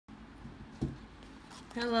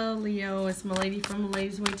Hello Leo, it's my lady from the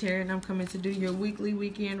Ladies Way Tarot, and I'm coming to do your weekly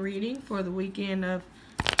weekend reading for the weekend of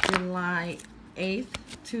July 8th,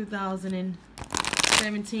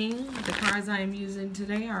 2017. The cards I am using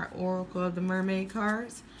today are Oracle of the Mermaid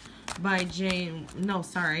cards by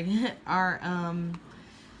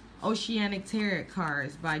Oceanic Tarot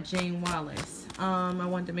cards by Jane Wallace. I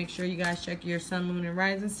want to make sure you guys check your sun, moon, and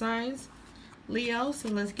rising signs, Leo, so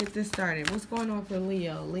let's get this started. What's going on for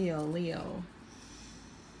Leo? Leo.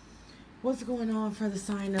 What's going on for the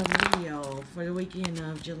sign of Leo for the weekend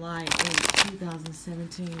of July 8th,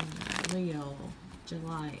 2017? Leo,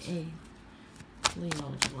 July 8th.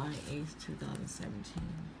 Leo, July 8th,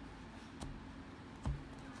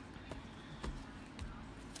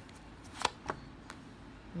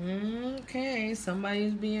 2017. Okay,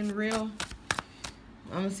 somebody's being real,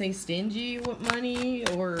 I'm going to say stingy with money,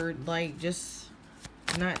 or like just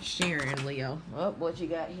not sharing, Leo. Oh, what you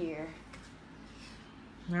got here?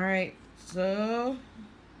 Alright. So,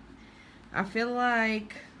 I feel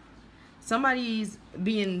like somebody's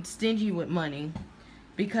being stingy with money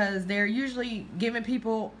because they're usually giving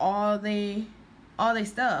people all they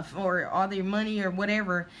stuff or all their money or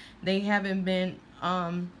whatever. They haven't been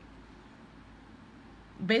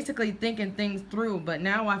basically thinking things through. But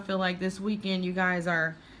now I feel like this weekend you guys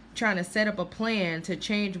are trying to set up a plan to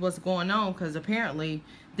change what's going on, because apparently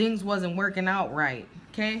things wasn't working out right.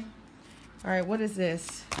 Okay? Alright, what is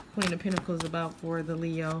this Queen of Pentacles about for the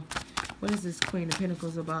Leo? What is this Queen of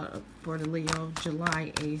Pentacles about for the Leo?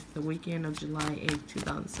 July 8th, the weekend of July 8th,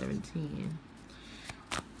 2017.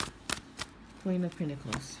 Queen of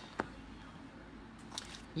Pentacles.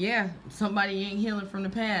 Yeah, somebody ain't healing from the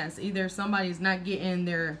past. Either somebody's not getting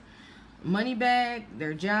their money back,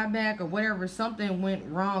 their job back, or whatever. Something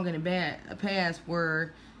went wrong in the past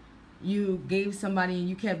where you gave somebody and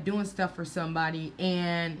you kept doing stuff for somebody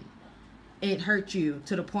and it hurt you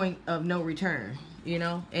to the point of no return, you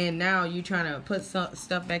know, and now you're trying to put some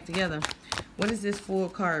stuff back together. What is this Fool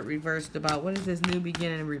card reversed about? What is this new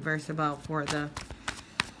beginning reversed about for the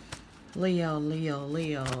Leo?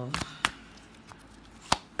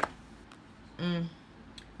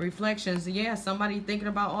 Reflections. Yeah, somebody thinking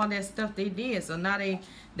about all that stuff they did, so now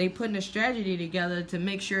they putting a strategy together to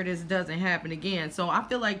make sure this doesn't happen again. So I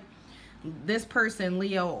feel like this person,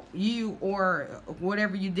 Leo, you or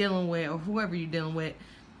whatever you're dealing with, or whoever you're dealing with,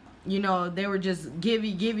 you know, they were just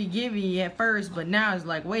givey at first, but now it's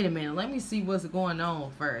like, wait a minute, let me see what's going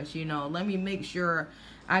on first, you know, let me make sure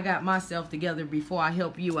I got myself together before I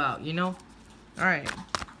help you out, you know. All right,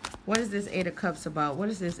 what is this Eight of Cups about? What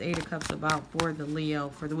is this Eight of Cups about for the Leo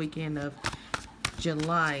for the weekend of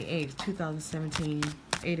July 8th, 2017?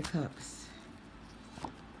 Eight of Cups.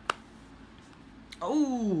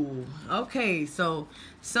 Oh, okay, so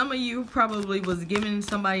some of you probably was giving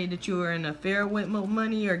somebody that you were in an affair with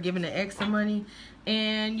money, or giving an ex money,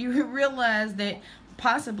 and you realize that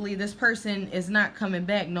possibly this person is not coming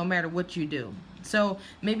back no matter what you do. So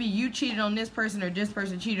maybe you cheated on this person, or this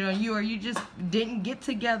person cheated on you, or you just didn't get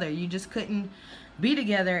together. You just couldn't be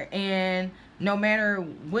together, and no matter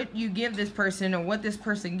what you give this person or what this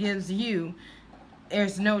person gives you,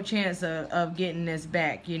 there's no chance of getting this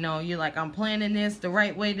back. You know, you're like, I'm planning this the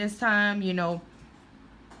right way this time, you know.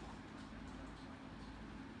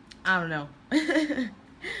 I don't know.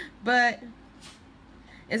 But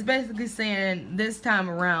it's basically saying this time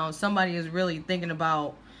around, somebody is really thinking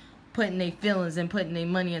about putting their feelings and putting their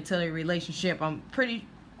money into their relationship. I'm pretty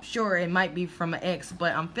sure it might be from an ex,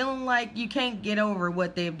 but I'm feeling like you can't get over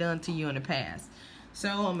what they've done to you in the past.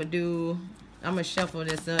 So I'm gonna shuffle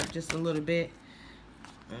this up just a little bit.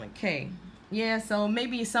 Okay, yeah, so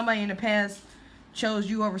maybe somebody in the past chose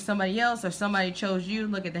you over somebody else, or somebody chose you.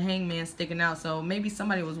 Look at the Hangman sticking out, so maybe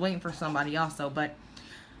somebody was waiting for somebody also. But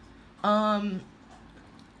I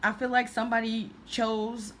feel like somebody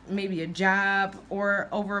chose maybe a job or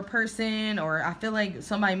over a person, or I feel like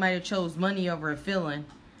somebody might have chose money over a feelings,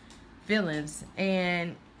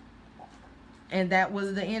 and that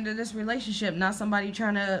was the end of this relationship. Not somebody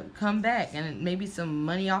trying to come back, and maybe some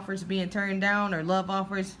money offers being turned down, or love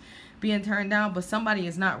offers being turned down, but somebody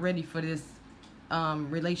is not ready for this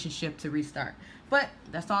relationship to restart. But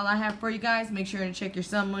that's all I have for you guys. Make sure to check your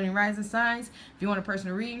sun, moon, and rising signs. If you want a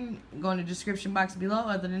personal reading, go in the description box below.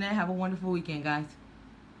 Other than that, have a wonderful weekend, guys.